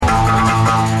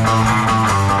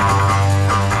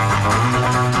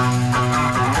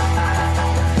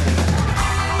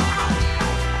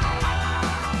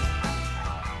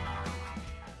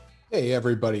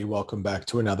everybody. Welcome back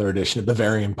to another edition of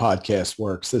Bavarian Podcast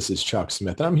Works. This is Chuck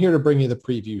Smith, and I'm here to bring you the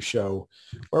preview show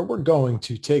where we're going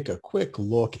to take a quick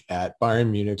look at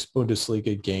Bayern Munich's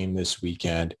Bundesliga game this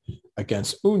weekend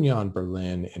against Union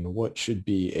Berlin in what should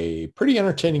be a pretty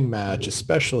entertaining match,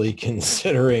 especially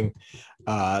considering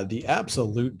the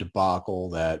absolute debacle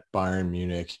that Bayern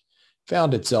Munich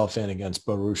found itself in against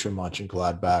Borussia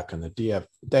Mönchengladbach in the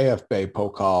DFB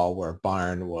Pokal, where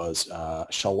Bayern was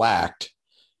shellacked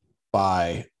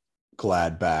by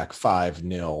Gladbach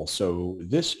 5-0. So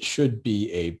this should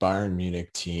be a Bayern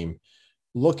Munich team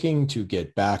looking to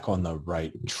get back on the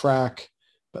right track.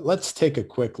 But let's take a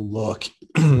quick look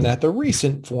at the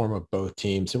recent form of both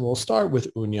teams. And we'll start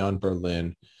with Union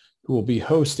Berlin, who will be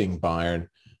hosting Bayern.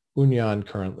 Union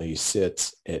currently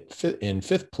sits in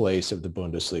fifth place of the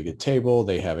Bundesliga table.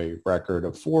 They have a record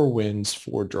of 4 wins,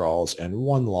 4 draws, and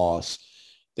 1 loss.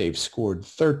 They've scored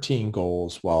 13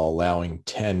 goals while allowing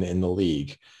 10 in the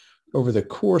league. Over the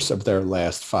course of their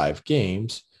last 5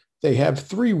 games, they have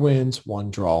 3 wins,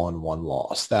 1 draw, and 1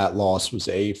 loss. That loss was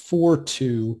a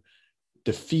 4-2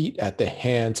 defeat at the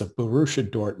hands of Borussia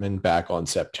Dortmund back on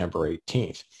September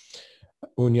 18th.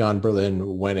 Union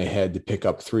Berlin went ahead to pick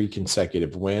up 3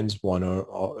 consecutive wins, one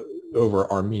over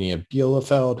Arminia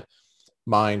Bielefeld,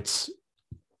 Mainz,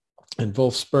 and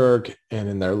Wolfsburg. And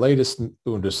in their latest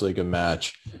Bundesliga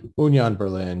match, Union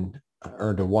Berlin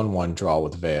earned a 1-1 draw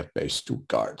with VfB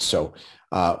Stuttgart. So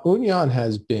Union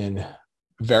has been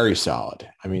very solid.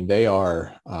 I mean, they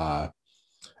are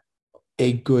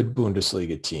a good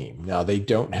Bundesliga team. Now, they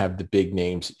don't have the big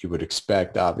names that you would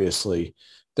expect, obviously.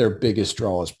 Their biggest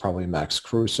draw is probably Max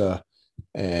Kruse,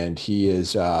 and he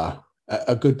is a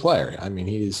good player. I mean,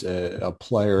 he's a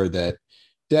player that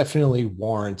definitely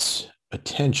warrants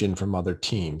attention from other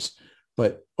teams.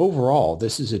 But overall,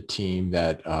 this is a team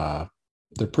that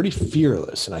they're pretty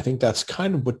fearless, and I think that's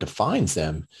kind of what defines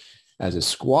them as a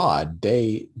squad.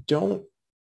 They don't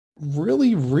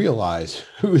really realize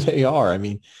who they are. I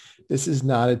mean, this is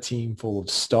not a team full of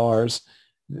stars,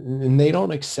 and they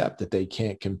don't accept that they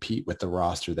can't compete with the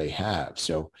roster they have.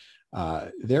 So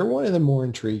they're one of the more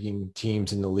intriguing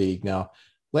teams in the league. Now,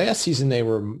 last season, they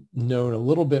were known a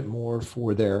little bit more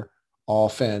for their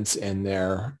offense and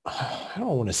their, I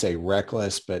don't want to say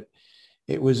reckless, but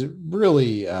it was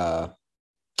really a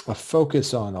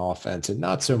focus on offense and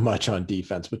not so much on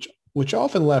defense, which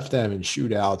often left them in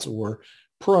shootouts or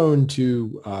prone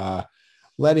to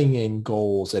letting in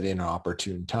goals at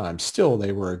inopportune times. Still,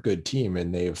 they were a good team,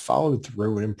 and they have followed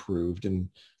through and improved and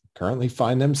currently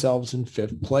find themselves in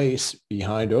 5th place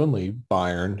behind only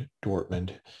Bayern,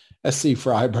 Dortmund, SC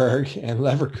Freiburg, and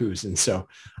Leverkusen. So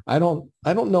I don't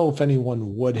know if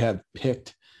anyone would have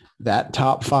picked that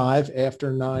top 5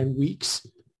 after 9 weeks,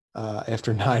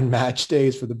 after 9 match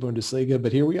days for the Bundesliga,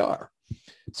 but here we are.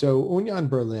 So Union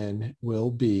Berlin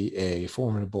will be a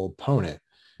formidable opponent.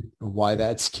 Why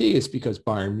that's key is because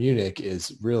Bayern Munich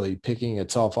is really picking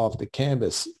itself off the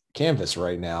canvas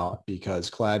right now,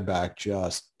 because Gladbach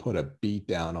just put a beat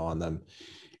down on them.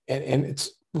 And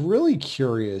it's really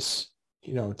curious,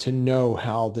 to know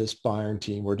how this Bayern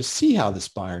team, or to see how this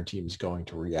Bayern team is going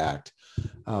to react.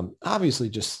 Obviously,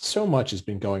 just so much has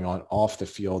been going on off the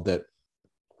field that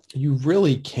you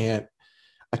really can't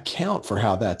account for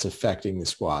how that's affecting the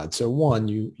squad. So one,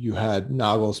 you had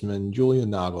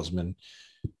Julian Nagelsmann,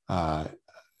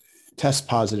 test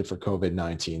positive for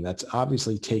COVID-19. That's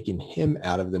obviously taken him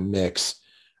out of the mix,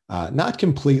 not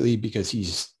completely because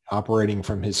he's operating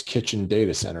from his kitchen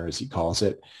data center, as he calls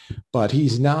it, but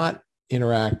he's not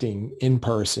interacting in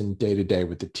person day to day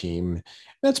with the team.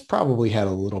 That's probably had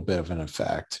a little bit of an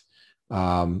effect.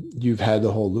 You've had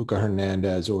the whole Luca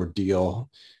Hernandez ordeal,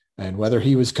 and whether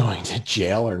he was going to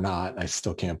jail or not, I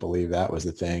still can't believe that was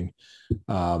the thing.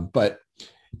 But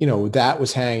that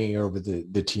was hanging over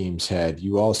the team's head.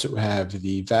 You also have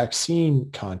the vaccine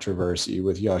controversy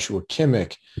with Joshua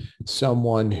Kimmich,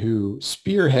 someone who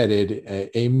spearheaded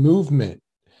a movement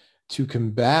to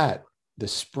combat the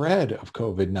spread of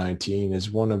COVID-19 as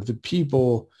one of the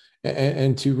people,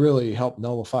 and to really help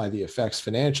nullify the effects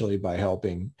financially by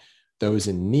helping those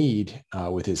in need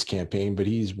with his campaign. But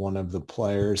he's one of the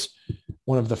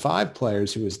 5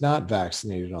 players who is not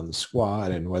vaccinated on the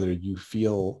squad. And whether you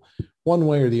feel one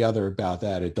way or the other about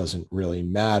that, it doesn't really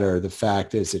matter. The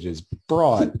fact is, it has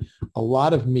brought a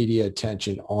lot of media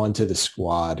attention onto the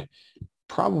squad,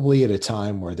 probably at a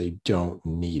time where they don't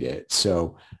need it.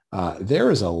 So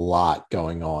there is a lot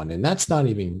going on, and that's not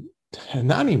even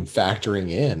factoring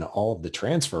in all of the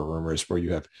transfer rumors, where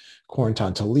you have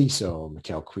Corentin Tolisso,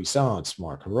 Mikel Cuisance,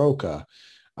 Marc Roca,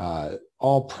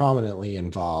 all prominently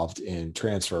involved in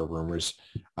transfer rumors.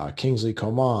 Kingsley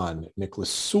Coman,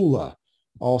 Nicholas Sula,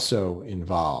 also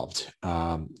involved.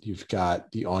 You've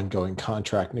got the ongoing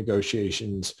contract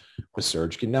negotiations with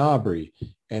Serge Gnabry.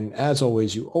 And as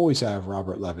always, you always have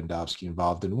Robert Lewandowski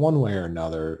involved in one way or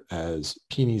another as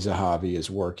Pini Zahavi is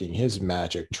working his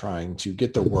magic trying to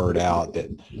get the word out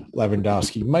that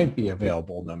Lewandowski might be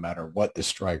available no matter what the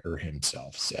striker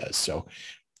himself says. So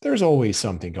there's always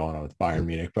something going on with Bayern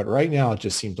Munich, but right now it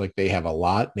just seems like they have a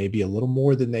lot, maybe a little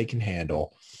more than they can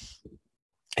handle.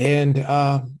 And,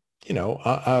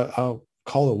 I'll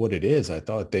call it what it is. I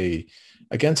thought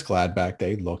against Gladbach,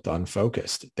 they looked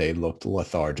unfocused. They looked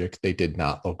lethargic. They did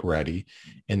not look ready.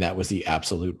 And that was the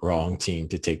absolute wrong team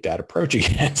to take that approach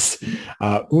against.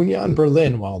 Union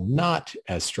Berlin, while not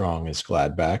as strong as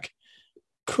Gladbach,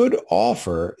 could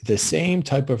offer the same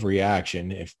type of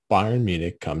reaction if Bayern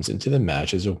Munich comes into the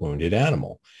match as a wounded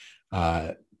animal.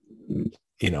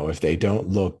 If they don't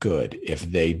look good, if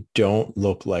they don't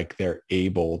look like they're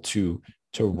able to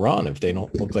run, if they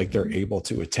don't look like they're able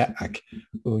to attack,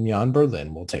 Union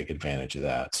Berlin will take advantage of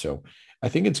that. So I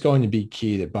think it's going to be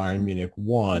key that Bayern Munich,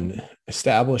 one,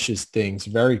 establishes things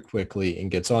very quickly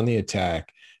and gets on the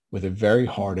attack with a very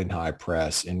hard and high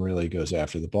press and really goes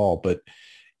after the ball. But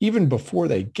even before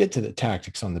they get to the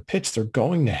tactics on the pitch, they're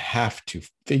going to have to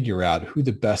figure out who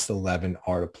the best 11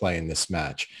 are to play in this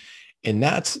match. And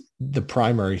that's the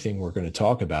primary thing we're going to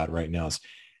talk about right now is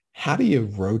how do you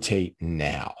rotate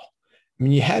now? I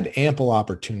mean, you had ample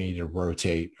opportunity to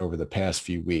rotate over the past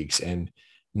few weeks, and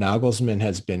Nagelsmann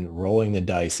has been rolling the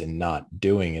dice and not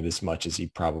doing it as much as he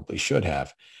probably should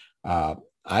have.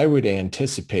 I would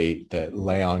anticipate that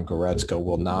Leon Goretzka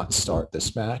will not start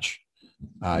this match.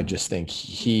 I just think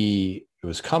he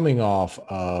was coming off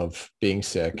of being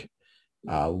sick,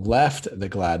 left the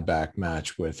Gladbach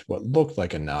match with what looked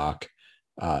like a knock.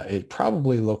 It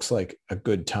probably looks like a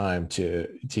good time to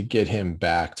get him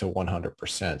back to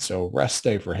 100%. So rest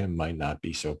day for him might not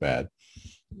be so bad.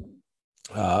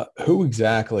 Who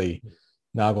exactly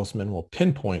Nagelsmann will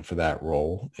pinpoint for that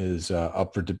role is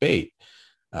up for debate.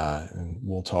 And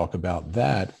we'll talk about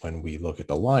that when we look at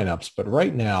the lineups. But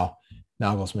right now,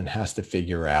 Nagelsmann has to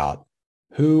figure out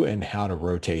who and how to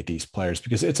rotate these players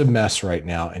because it's a mess right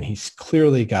now. And he's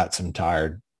clearly got some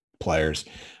tired players.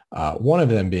 One of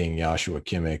them being Joshua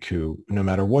Kimmich, who no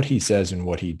matter what he says and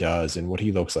what he does and what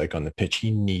he looks like on the pitch, he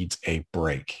needs a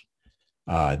break.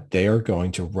 They are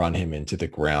going to run him into the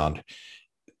ground.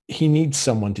 He needs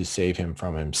someone to save him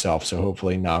from himself. So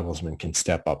hopefully Nagelsmann can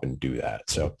step up and do that.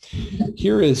 So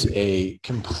here is a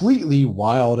completely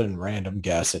wild and random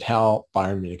guess at how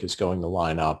Bayern Munich is going to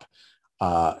line up.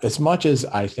 As much as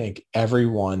I think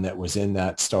everyone that was in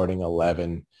that starting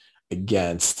 11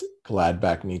 against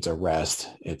Gladbach needs a rest,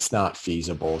 it's not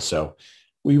feasible. So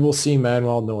we will see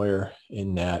Manuel Neuer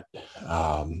in net.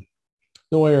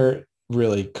 Neuer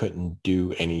really couldn't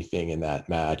do anything in that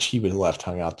match. He was left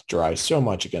hung out to dry so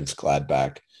much against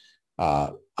Gladbach.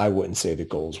 I wouldn't say the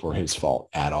goals were his fault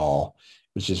at all.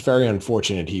 It was just very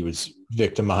unfortunate he was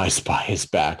victimized by his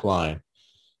back line.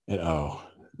 And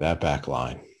that back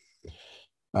line.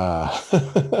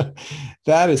 That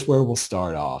is where we'll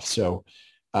start off. So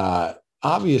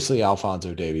obviously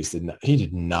Alphonso Davies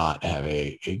did not have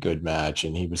a good match,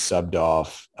 and he was subbed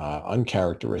off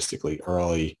uncharacteristically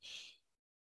early.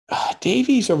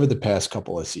 Davies over the past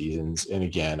couple of seasons, and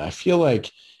again, I feel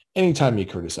like anytime you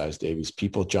criticize Davies,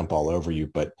 people jump all over you,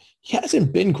 but he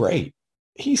hasn't been great.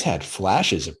 He's had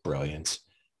flashes of brilliance,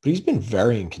 but he's been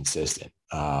very inconsistent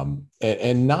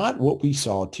and not what we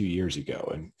saw 2 years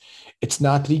ago. And it's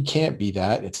not that he can't be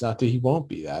that. It's not that he won't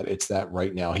be that. It's that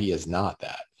right now he is not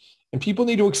that. And people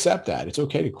need to accept that. It's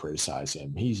okay to criticize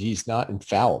him. He's not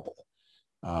infallible.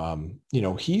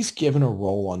 He's given a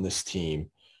role on this team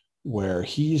where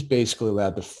he's basically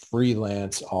allowed to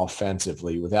freelance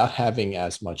offensively without having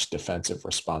as much defensive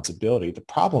responsibility. The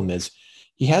problem is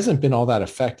he hasn't been all that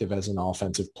effective as an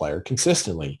offensive player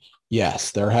consistently.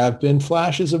 Yes, there have been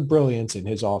flashes of brilliance in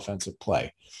his offensive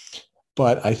play,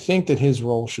 but I think that his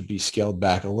role should be scaled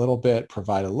back a little bit,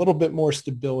 provide a little bit more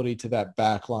stability to that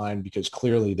back line because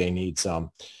clearly they need some.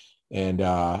 And,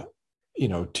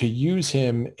 to use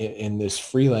him in this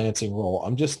freelancing role,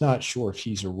 I'm just not sure if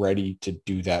he's ready to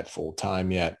do that full time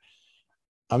yet.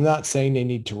 I'm not saying they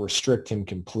need to restrict him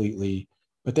completely,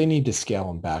 but they need to scale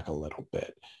him back a little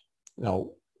bit. Now,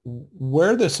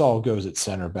 where this all goes at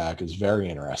center back is very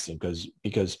interesting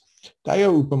because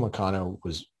Dayot Upamecano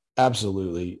was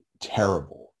absolutely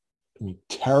terrible. I mean,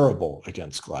 terrible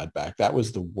against Gladbach. That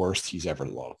was the worst he's ever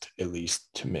looked, at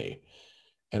least to me.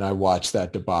 And I watched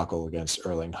that debacle against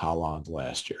Erling Haaland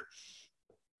last year.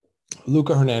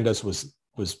 Luca Hernandez was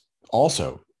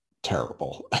also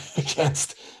terrible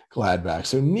against Gladbach.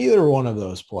 So neither one of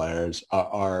those players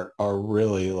are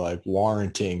really like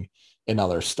warranting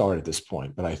another start at this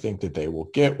point. But I think that they will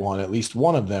get one. At least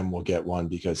one of them will get one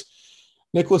because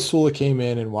Nicholas Sula came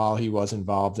in, and while he was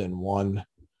involved in one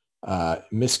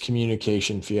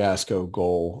miscommunication fiasco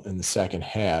goal in the second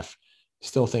half,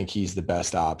 still think he's the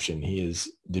best option. He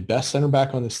is the best center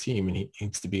back on this team, and he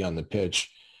needs to be on the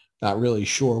pitch. Not really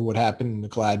sure what happened in the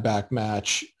Gladbach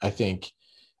match. I think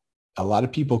a lot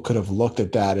of people could have looked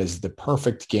at that as the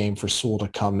perfect game for Sewell to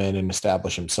come in and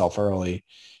establish himself early.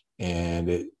 And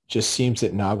it just seems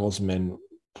that Nagelsmann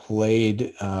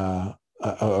played a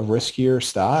riskier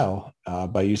style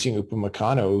by using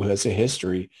Upamecano, who has a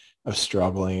history of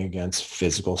struggling against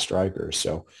physical strikers.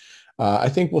 So I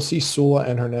think we'll see Sula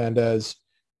and Hernandez.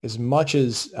 As much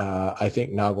as I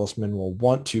think Nagelsmann will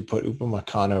want to put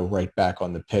Upamecano right back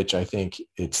on the pitch, I think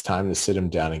it's time to sit him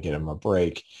down and get him a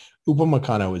break.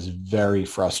 Upamecano was very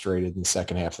frustrated in the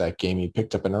second half of that game. He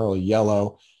picked up an early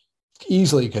yellow.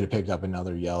 Easily could have picked up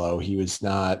another yellow. He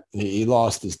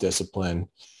lost his discipline.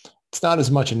 It's not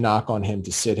as much a knock on him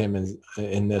to sit him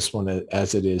in this one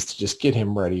as it is to just get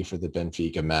him ready for the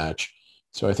Benfica match.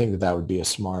 So I think that would be a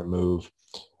smart move.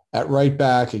 At right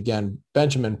back, again,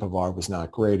 Benjamin Pavard was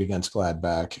not great against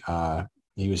Gladbach.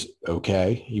 He was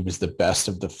okay. He was the best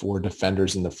of the four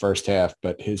defenders in the first half,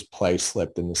 but his play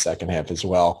slipped in the second half as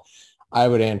well. I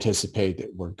would anticipate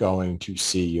that we're going to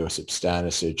see Josip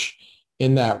Stanisic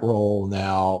in that role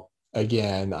now.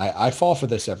 Again, I fall for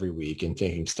this every week in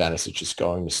thinking Stanisic is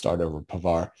going to start over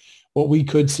Pavard. What we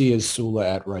could see is Sula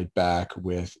at right back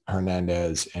with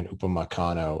Hernandez and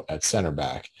Upamecano at center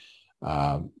back.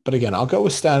 But again, I'll go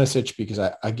with Stanisic because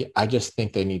I just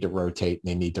think they need to rotate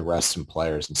and they need to rest some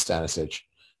players. And Stanisic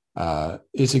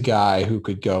is a guy who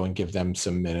could go and give them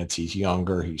some minutes. He's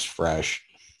younger, he's fresh,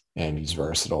 and he's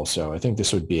versatile. So I think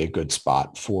this would be a good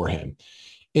spot for him.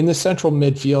 In the central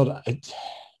midfield,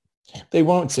 they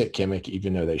won't sit Kimmich,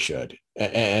 even though they should.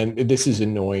 And this is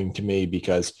annoying to me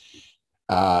because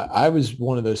I was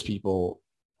one of those people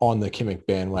on the Kimmich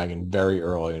bandwagon very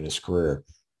early in his career.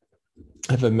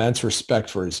 I have immense respect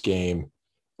for his game.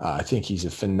 I think he's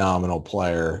a phenomenal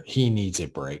player. He needs a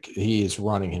break. He is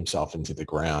running himself into the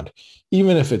ground.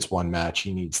 Even if it's one match,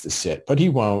 he needs to sit, but he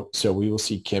won't. So we will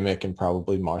see Kimmich and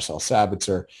probably Marcel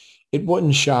Sabitzer. It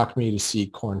wouldn't shock me to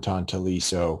see Corentin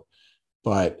Tolisso,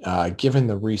 but given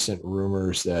the recent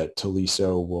rumors that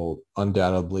Tolisso will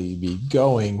undoubtedly be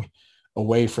going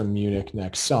away from Munich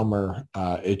next summer,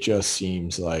 it just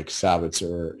seems like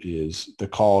Sabitzer is the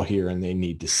call here, and they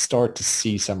need to start to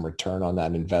see some return on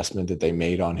that investment that they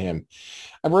made on him.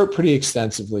 I wrote pretty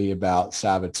extensively about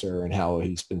Sabitzer and how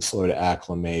he's been slow to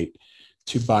acclimate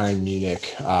to Bayern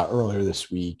Munich earlier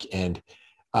this week, and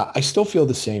I still feel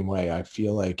the same way. I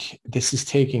feel like this is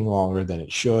taking longer than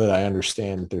it should. I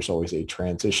understand that there's always a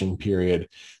transition period.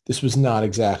 This was not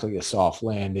exactly a soft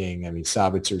landing. I mean,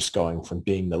 Sabitzer's going from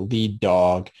being the lead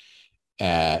dog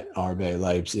at RB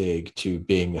Leipzig to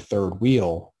being the third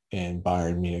wheel in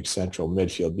Bayern Munich central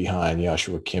midfield behind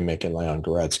Joshua Kimmich and Leon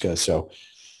Goretzka. So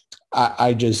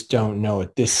I just don't know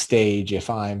at this stage if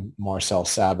I'm Marcel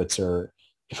Sabitzer,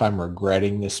 if I'm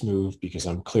regretting this move because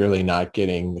I'm clearly not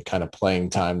getting the kind of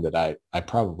playing time that I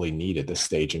probably need at this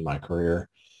stage in my career,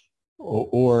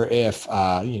 or if,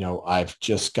 I've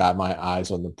just got my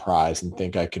eyes on the prize and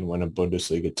think I can win a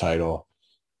Bundesliga title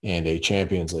and a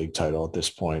Champions League title at this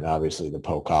point. Obviously, the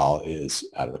Pokal is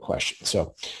out of the question.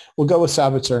 So we'll go with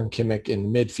Sabitzer and Kimmich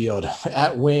in midfield.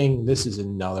 At wing, this is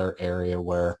another area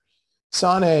where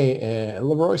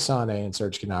Leroy Sané and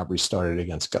Serge Gnabry started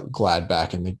against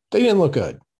Gladbach, and they didn't look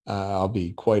good. I'll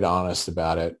be quite honest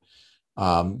about it.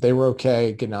 They were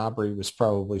okay. Gnabry was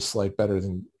probably slight better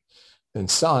than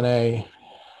Sané.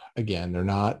 Again, they're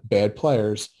not bad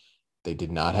players. They did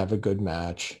not have a good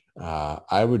match.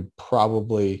 I would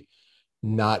probably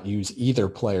not use either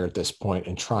player at this point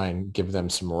and try and give them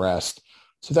some rest.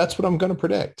 So that's what I'm going to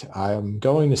predict. I'm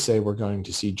going to say we're going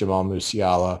to see Jamal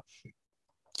Musiala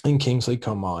and Kingsley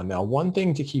Coman. Now, one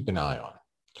thing to keep an eye on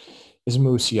is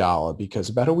Musiala, because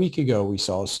about a week ago, we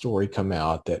saw a story come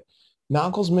out that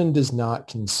Nagelsmann does not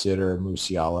consider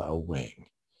Musiala a wing,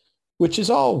 which is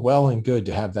all well and good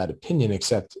to have that opinion,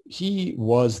 except he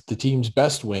was the team's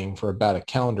best wing for about a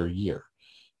calendar year.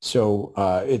 So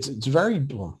it's very,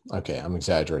 well, okay, I'm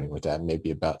exaggerating with that, maybe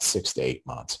about 6 to 8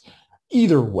 months.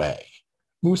 Either way,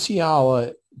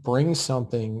 Musiala brings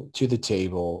something to the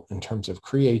table in terms of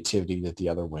creativity that the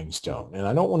other wings don't. And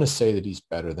I don't want to say that he's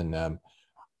better than them.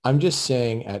 I'm just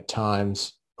saying at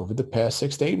times over the past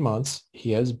 6 to 8 months,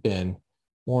 he has been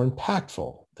more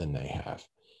impactful than they have.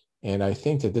 And I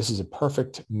think that this is a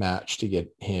perfect match to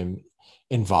get him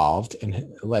involved and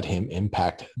let him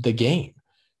impact the game.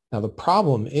 Now, the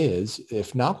problem is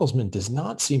if Nagelsmann does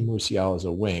not see Musiala as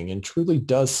a wing and truly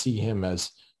does see him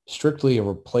as strictly a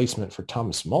replacement for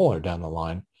Thomas Muller down the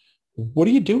line, what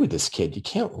do you do with this kid? You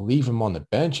can't leave him on the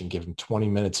bench and give him 20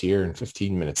 minutes here and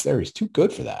 15 minutes there. He's too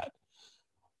good for that.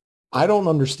 I don't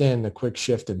understand the quick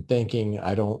shift in thinking.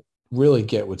 I don't really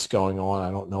get what's going on.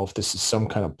 I don't know if this is some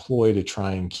kind of ploy to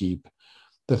try and keep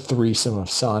the threesome of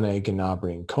Sané,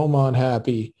 Gnabry, and Coman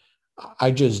happy.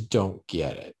 I just don't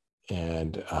get it.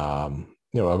 And, I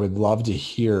would love to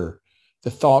hear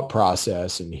the thought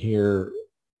process and hear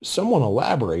someone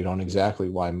elaborate on exactly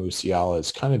why Musiala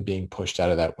is kind of being pushed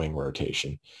out of that wing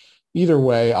rotation. Either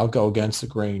way, I'll go against the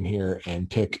grain here and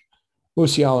pick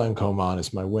Musiala and Coman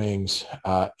as my wings.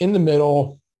 In the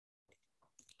middle,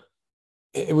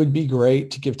 it would be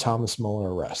great to give Thomas Muller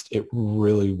a rest. It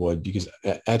really would, because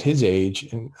at his age,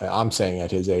 and I'm saying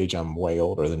at his age, I'm way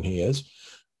older than he is.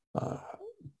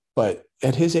 But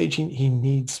at his age, he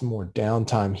needs more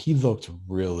downtime. He looked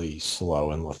really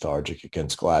slow and lethargic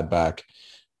against Gladbach.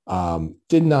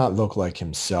 Did not look like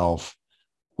himself.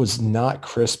 Was not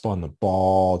crisp on the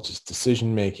ball. Just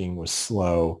decision-making was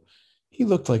slow. He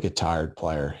looked like a tired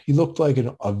player. He looked like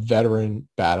a veteran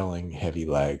battling heavy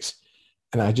legs.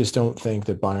 And I just don't think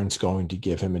that Bayern's going to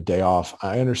give him a day off.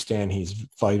 I understand he's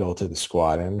vital to the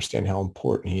squad. I understand how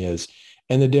important he is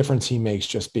and the difference he makes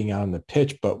just being out on the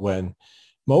pitch. But when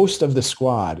most of the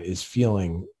squad is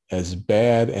feeling as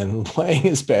bad and playing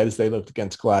as bad as they looked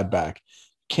against Gladbach,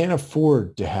 can't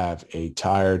afford to have a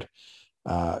tired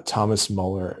Thomas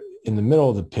Muller in the middle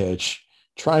of the pitch,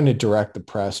 trying to direct the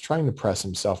press, trying to press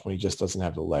himself when he just doesn't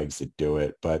have the legs to do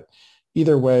it. But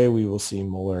either way, we will see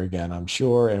Muller again, I'm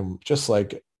sure. And just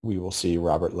like we will see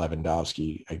Robert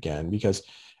Lewandowski again, because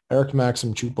Eric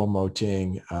Maxim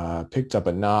Choupo-Moting picked up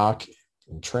a knock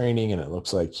in training, and it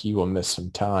looks like he will miss some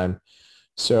time.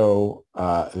 So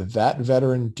that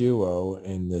veteran duo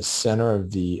in the center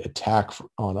of the attack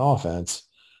on offense,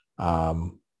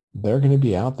 they're going to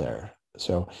be out there.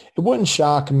 So it wouldn't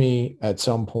shock me at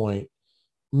some point,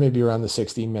 maybe around the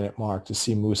 16-minute mark, to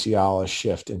see Musiala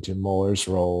shift into Muller's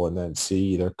role and then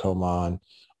see either Sané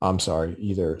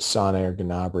or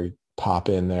Gnabry pop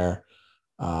in there,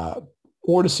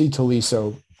 or to see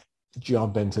Tolisso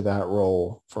jump into that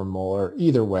role for Muller.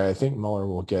 Either way, I think Muller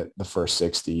will get the first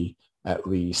 60 at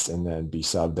least and then be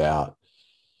subbed out.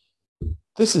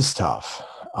 This is tough.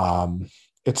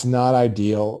 It's not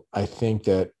ideal. I think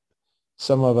that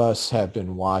some of us have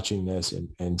been watching this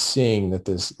and seeing that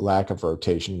this lack of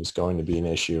rotation is going to be an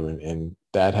issue, and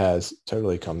that has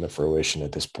totally come to fruition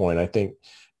at this point. I think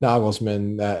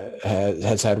Nagelsmann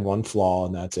has had one flaw,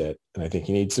 and that's it. And I think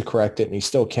he needs to correct it, and he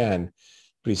still can,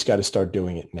 but he's got to start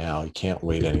doing it now. He can't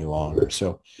wait any longer.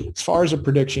 So as far as a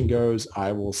prediction goes,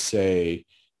 I will say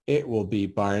it will be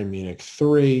Bayern Munich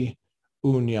 3,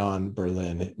 Union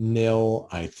Berlin 0.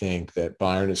 I think that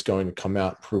Bayern is going to come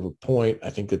out and prove a point. I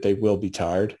think that they will be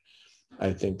tired.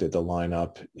 I think that the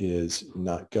lineup is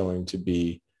not going to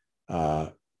be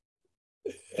as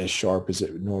sharp as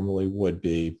it normally would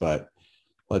be, but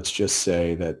let's just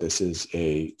say that this is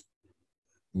a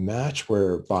match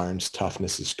where Bayern's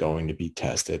toughness is going to be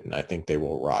tested, and I think they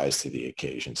will rise to the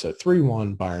occasion. So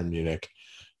 3-1 Bayern Munich.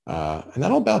 And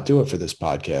that'll about do it for this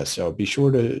podcast. So be sure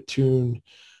to tune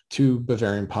to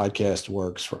Bavarian Podcast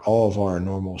Works for all of our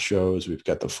normal shows. We've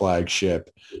got the flagship,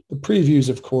 the previews,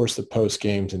 of course, the post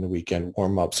games and the weekend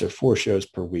warm-ups. There are 4 shows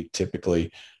per week.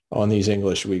 Typically on these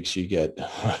English weeks, you get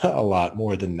a lot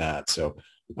more than that. So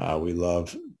we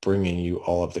love bringing you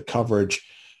all of the coverage.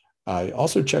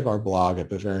 Also check our blog at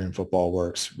Bavarian Football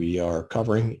Works. We are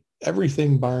covering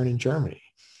everything Bayern in Germany.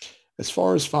 As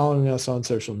far as following us on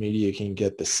social media, you can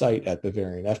get the site at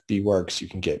Bavarian FB Works. You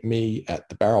can get me at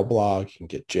the Barrel Blog. You can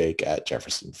get Jake at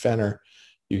Jefferson Fenner.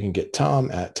 You can get Tom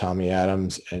at Tommy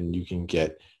Adams. And you can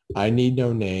get I Need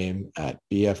No Name at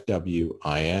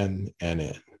BFWINNN.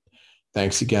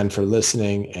 Thanks again for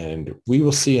listening, and we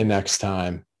will see you next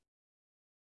time.